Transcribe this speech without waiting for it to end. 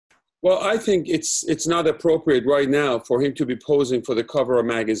Well, I think it's not appropriate right now for him to be posing for the cover of a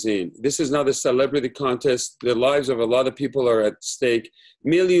magazine. This is not a celebrity contest. The lives of a lot of people are at stake.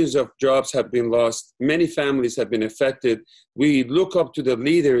 Millions of jobs have been lost. Many families have been affected. We look up to the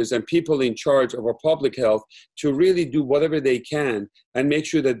leaders and people in charge of our public health to really do whatever they can and make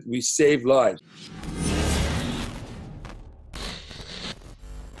sure that we save lives.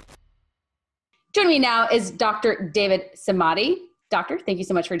 Joining me now is Dr. David Samadi. Doctor, thank you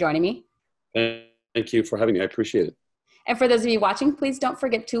so much for joining me. Thank you for having me. I appreciate it. And for those of you watching, please don't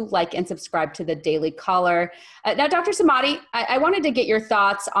forget to like and subscribe to the Daily Caller. Now, Dr. Samadi, I wanted to get your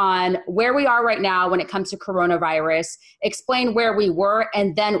thoughts on where we are right now when it comes to coronavirus. Explain where we were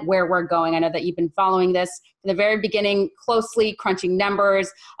and then where we're going. I know that you've been following this from the very beginning, closely crunching numbers,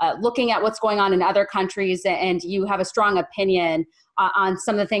 looking at what's going on in other countries, and you have a strong opinion on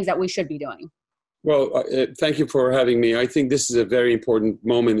some of the things that we should be doing. Well, thank you for having me. I think this is a very important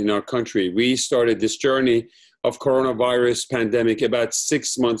moment in our country. We started this journey of coronavirus pandemic about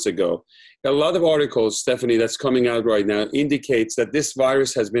 6 months ago. A lot of articles, Stephanie, that's coming out right now indicates that this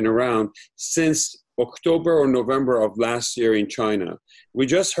virus has been around since October or November of last year in China. We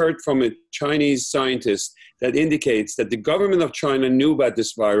just heard from a Chinese scientist that indicates that the government of China knew about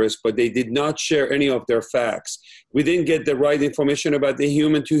this virus, but they did not share any of their facts. We didn't get the right information about the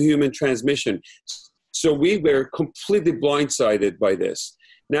human-to-human transmission. So we were completely blindsided by this.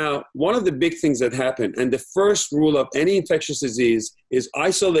 Now, one of the big things that happened, and the first rule of any infectious disease, is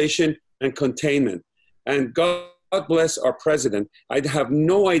isolation and containment. And God bless our president. I have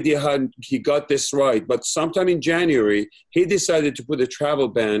no idea how he got this right, but sometime in January, he decided to put a travel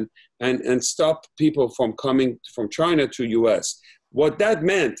ban and stop people from coming from China to US. What that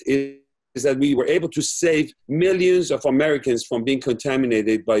meant is that we were able to save millions of Americans from being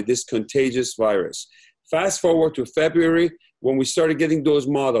contaminated by this contagious virus. Fast forward to February, when we started getting those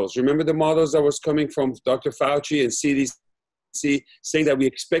models. Remember the models that was coming from Dr. Fauci and CDC saying that we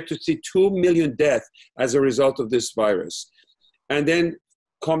expect to see 2 million deaths as a result of this virus. And then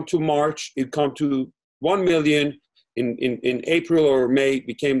come to March, it come to 1 million. In April or May, it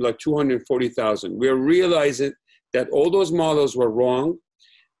became like 240,000. We're realizing that all those models were wrong.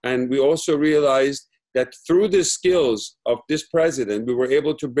 And we also realized that through the skills of this president, we were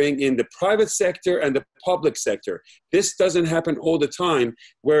able to bring in the private sector and the public sector. This doesn't happen all the time,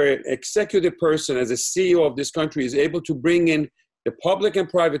 where an executive person as a CEO of this country is able to bring in the public and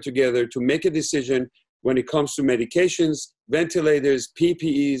private together to make a decision when it comes to medications, ventilators,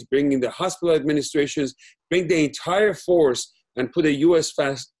 PPEs, bringing the hospital administrations, bring the entire force and put a US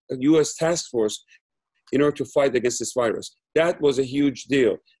task force in order to fight against this virus. That was a huge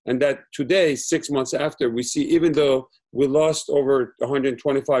deal. And that today, 6 months after, we see even though we lost over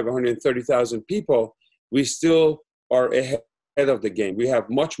 125, 130,000 people, we still are ahead of the game. We have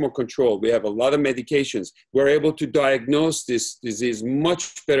much more control. We have a lot of medications. We're able to diagnose this disease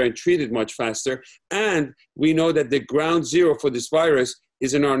much better and treat it much faster. And we know that the ground zero for this virus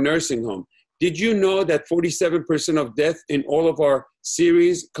is in our nursing home. Did you know that 47% of death in all of our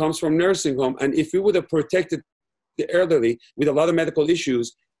series comes from nursing home? And if we would have protected the elderly with a lot of medical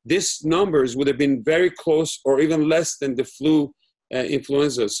issues, these numbers would have been very close or even less than the flu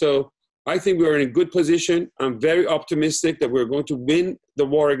influenza. So I think we're in a good position. I'm very optimistic that we're going to win the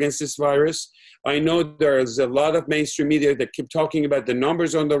war against this virus. I know there's a lot of mainstream media that keep talking about the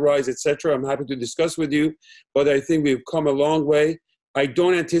numbers on the rise, etc. I'm happy to discuss with you, but I think we've come a long way. I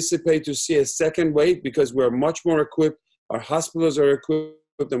don't anticipate to see a second wave because we're much more equipped. Our hospitals are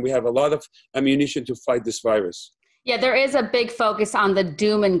equipped, and we have a lot of ammunition to fight this virus. Yeah, there is a big focus on the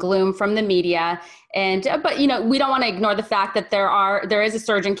doom and gloom from the media, but you know, we don't want to ignore the fact that there is a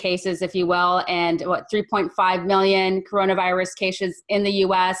surge in cases, if you will, and 3.5 million coronavirus cases in the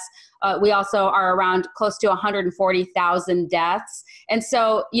U.S. We also are around close to 140,000 deaths, and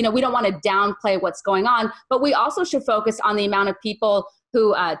so you know, we don't want to downplay what's going on, but we also should focus on the amount of people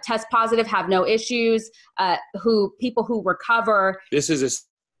who test positive, have no issues, people who recover. This is a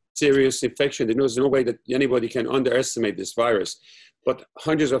serious infection. There's no way that anybody can underestimate this virus. But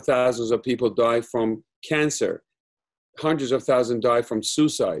hundreds of thousands of people die from cancer. Hundreds of thousands die from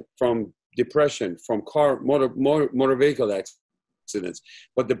suicide, from depression, from motor vehicle accidents.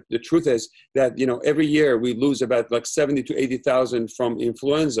 But the truth is that, you know, every year we lose about like 70 to 80,000 from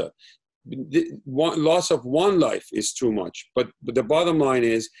influenza. Loss of one life is too much. But the bottom line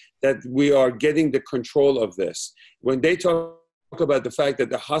is that we are getting the control of this. When they talk about the fact that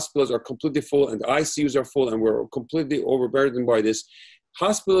the hospitals are completely full and the ICUs are full and we're completely overburdened by this,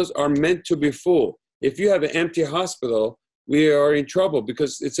 hospitals are meant to be full. If you have an empty hospital, we are in trouble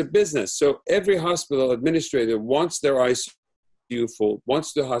because it's a business. So every hospital administrator wants their ICU full,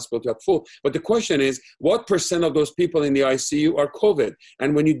 wants the hospital to have full. But the question is, what percent of those people in the ICU are COVID?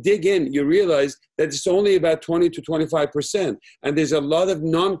 And when you dig in, you realize that it's only about 20 to 25%. And there's a lot of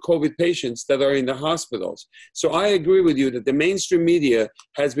non-COVID patients that are in the hospitals. So I agree with you that the mainstream media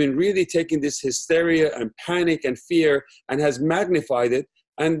has been really taking this hysteria and panic and fear and has magnified it.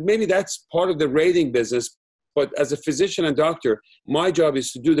 And maybe that's part of the rating business. But as a physician and doctor, my job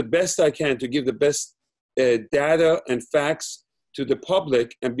is to do the best I can to give the best data and facts to the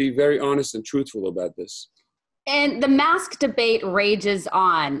public and be very honest and truthful about this. And the mask debate rages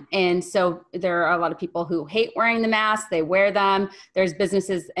on. And so there are a lot of people who hate wearing the mask. They wear them. There's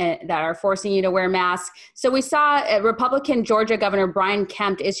businesses that are forcing you to wear masks. So we saw Republican Georgia Governor Brian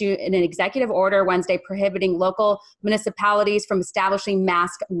Kemp issue an executive order Wednesday prohibiting local municipalities from establishing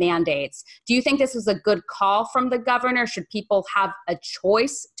mask mandates. Do you think this was a good call from the governor? Should people have a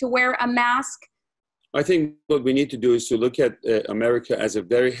choice to wear a mask? I think what we need to do is to look at America as a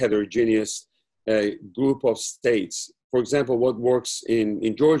very heterogeneous group of states. For example, what works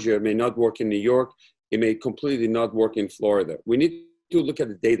in Georgia may not work in New York. It may completely not work in Florida. We need to look at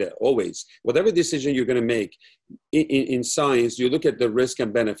the data always. Whatever decision you're going to make in science, you look at the risk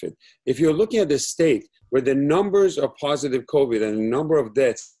and benefit. If you're looking at the state where the numbers of positive COVID and the number of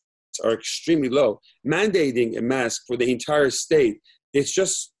deaths are extremely low, mandating a mask for the entire state, it's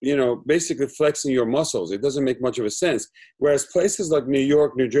just, basically flexing your muscles. It doesn't make much of a sense. Whereas places like New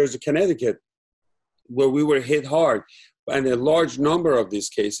York, New Jersey, Connecticut, where we were hit hard, and a large number of these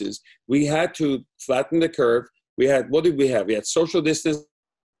cases, we had to flatten the curve. What did we have? We had social distancing,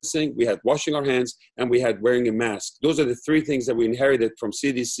 we had washing our hands, and we had wearing a mask. Those are the three things that we inherited from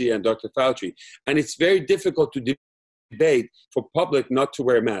CDC and Dr. Fauci. And it's very difficult to debate for public not to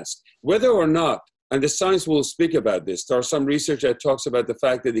wear a mask. Whether or not, and the science will speak about this. There are some research that talks about the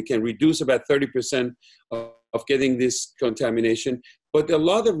fact that it can reduce about 30% of getting this contamination. But a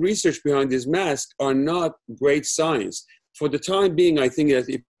lot of research behind this mask are not great science. For the time being, I think that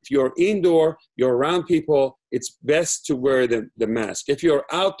if you're indoor, you're around people, it's best to wear the mask. If you're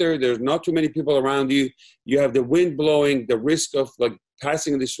out there, there's not too many people around you, you have the wind blowing, the risk of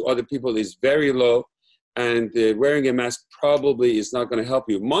passing this to other people is very low. And wearing a mask probably is not going to help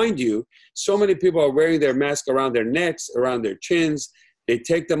you. Mind you, so many people are wearing their mask around their necks, around their chins. They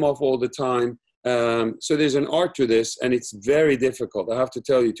take them off all the time. So there's an art to this, and it's very difficult. I have to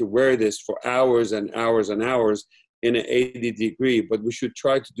tell you, to wear this for hours and hours and hours in an 80-degree, but we should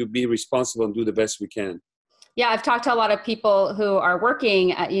try to be responsible and do the best we can. Yeah, I've talked to a lot of people who are working,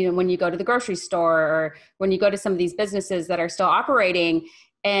 when you go to the grocery store or when you go to some of these businesses that are still operating.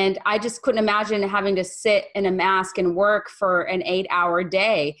 And I just couldn't imagine having to sit in a mask and work for an 8-hour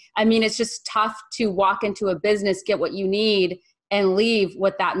day. I mean, it's just tough to walk into a business, get what you need, and leave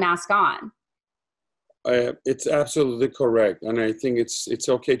with that mask on. It's absolutely correct. And I think it's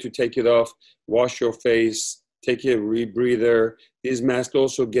okay to take it off, wash your face, take a rebreather. These masks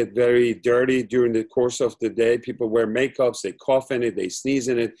also get very dirty during the course of the day. People wear makeups, they cough in it, they sneeze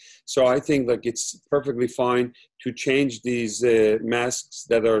in it. So I think it's perfectly fine to change these masks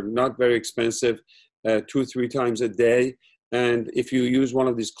that are not very expensive 2-3 times a day. And if you use one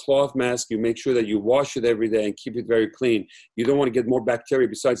of these cloth masks, you make sure that you wash it every day and keep it very clean. You don't want to get more bacteria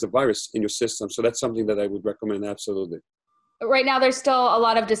besides the virus in your system. So that's something that I would recommend, absolutely. Right now, there's still a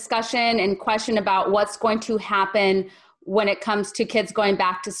lot of discussion and question about what's going to happen when it comes to kids going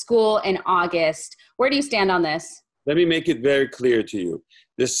back to school in August. Where do you stand on this? Let me make it very clear to you.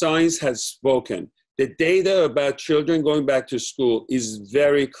 The science has spoken. The data about children going back to school is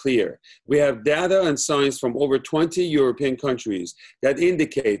very clear. We have data and science from over 20 European countries that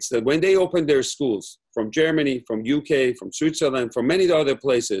indicates that when they open their schools, from Germany, from UK, from Switzerland, from many other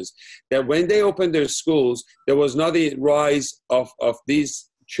places, that when they opened their schools, there was not a rise of these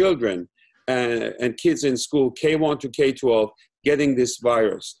children and kids in school, K1 to K12, getting this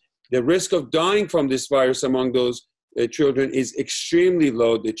virus. The risk of dying from this virus among those children is extremely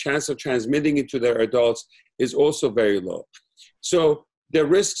low. The chance of transmitting it to their adults is also very low. So the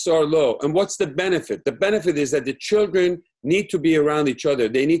risks are low. And what's the benefit? The benefit is that the children need to be around each other.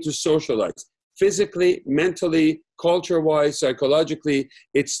 They need to socialize. Physically, mentally, culture-wise, psychologically,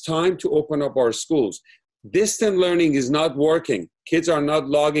 it's time to open up our schools. Distant learning is not working. Kids are not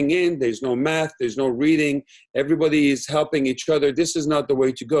logging in. There's no math. There's no reading. Everybody is helping each other. This is not the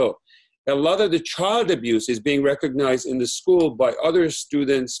way to go. A lot of the child abuse is being recognized in the school by other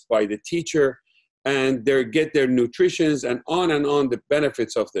students, by the teacher, and they get their nutritions and on the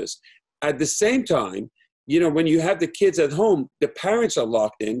benefits of this. At the same time, when you have the kids at home, the parents are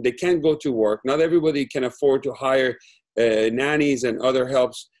locked in. They can't go to work. Not everybody can afford to hire nannies and other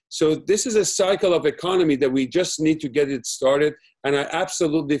helps. So this is a cycle of economy that we just need to get it started. And I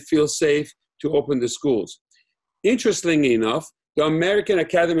absolutely feel safe to open the schools. Interestingly enough, the American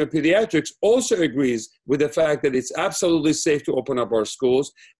Academy of Pediatrics also agrees with the fact that it's absolutely safe to open up our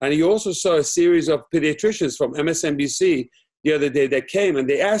schools. And you also saw a series of pediatricians from MSNBC the other day that came and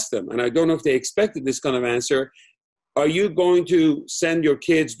they asked them, and I don't know if they expected this kind of answer, are you going to send your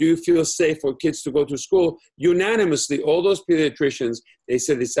kids, do you feel safe for kids to go to school? Unanimously, all those pediatricians, they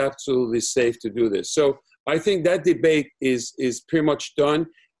said it's absolutely safe to do this. So I think that debate is pretty much done.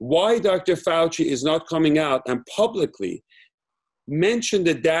 Why Dr. Fauci is not coming out and publicly mention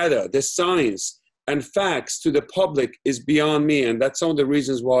the data, the science, and facts to the public is beyond me. And that's some of the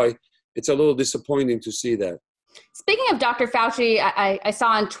reasons why it's a little disappointing to see that. Speaking of Dr. Fauci, I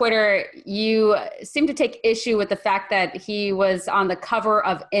saw on Twitter, you seem to take issue with the fact that he was on the cover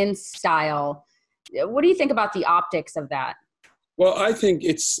of InStyle. What do you think about the optics of that? Well, I think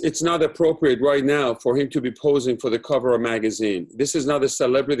it's not appropriate right now for him to be posing for the cover of a magazine. This is not a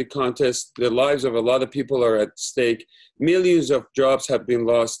celebrity contest. The lives of a lot of people are at stake. Millions of jobs have been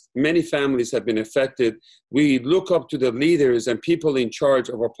lost. Many families have been affected. We look up to the leaders and people in charge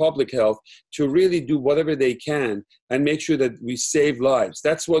of our public health to really do whatever they can and make sure that we save lives.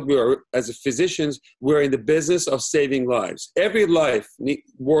 That's what we are, as physicians, we're in the business of saving lives. Every life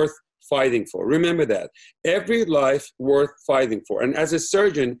worth fighting for. Remember that. Every life worth fighting for. And as a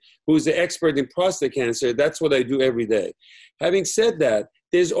surgeon who's the expert in prostate cancer, that's what I do every day. Having said that,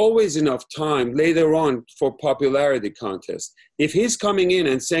 there's always enough time later on for popularity contests. If he's coming in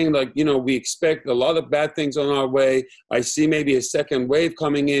and saying like, you know, we expect a lot of bad things on our way, I see maybe a second wave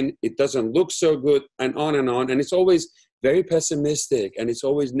coming in, it doesn't look so good, and on, and it's always very pessimistic and it's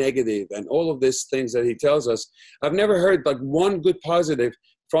always negative and all of these things that he tells us. I've never heard like one good positive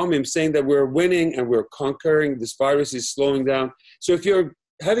from him saying that we're winning and we're conquering, this virus is slowing down. So if you're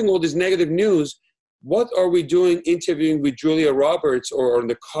having all this negative news, what are we doing interviewing with Julia Roberts or on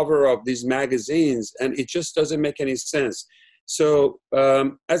the cover of these magazines? And it just doesn't make any sense. So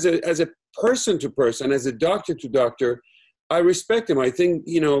as a person to person, as a doctor to doctor, I respect him. I think,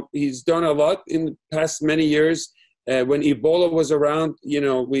 you know, he's done a lot in the past many years. When Ebola was around, you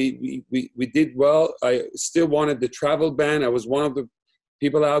know, we did well. I still wanted the travel ban. I was one of the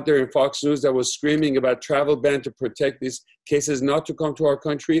people out there in Fox News that was screaming about travel ban to protect these cases not to come to our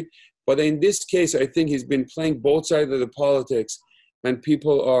country. But in this case, I think he's been playing both sides of the politics, and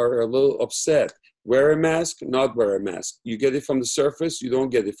people are a little upset. Wear a mask, not wear a mask. You get it from the surface, you don't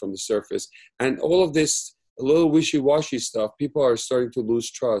get it from the surface. And all of this a little wishy-washy stuff, people are starting to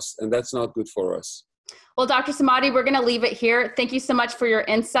lose trust, and that's not good for us. Well, Dr. Samadi, we're going to leave it here. Thank you so much for your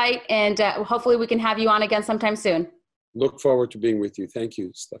insight, and hopefully we can have you on again sometime soon. Look forward to being with you. Thank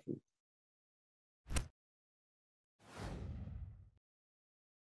you, Stephanie.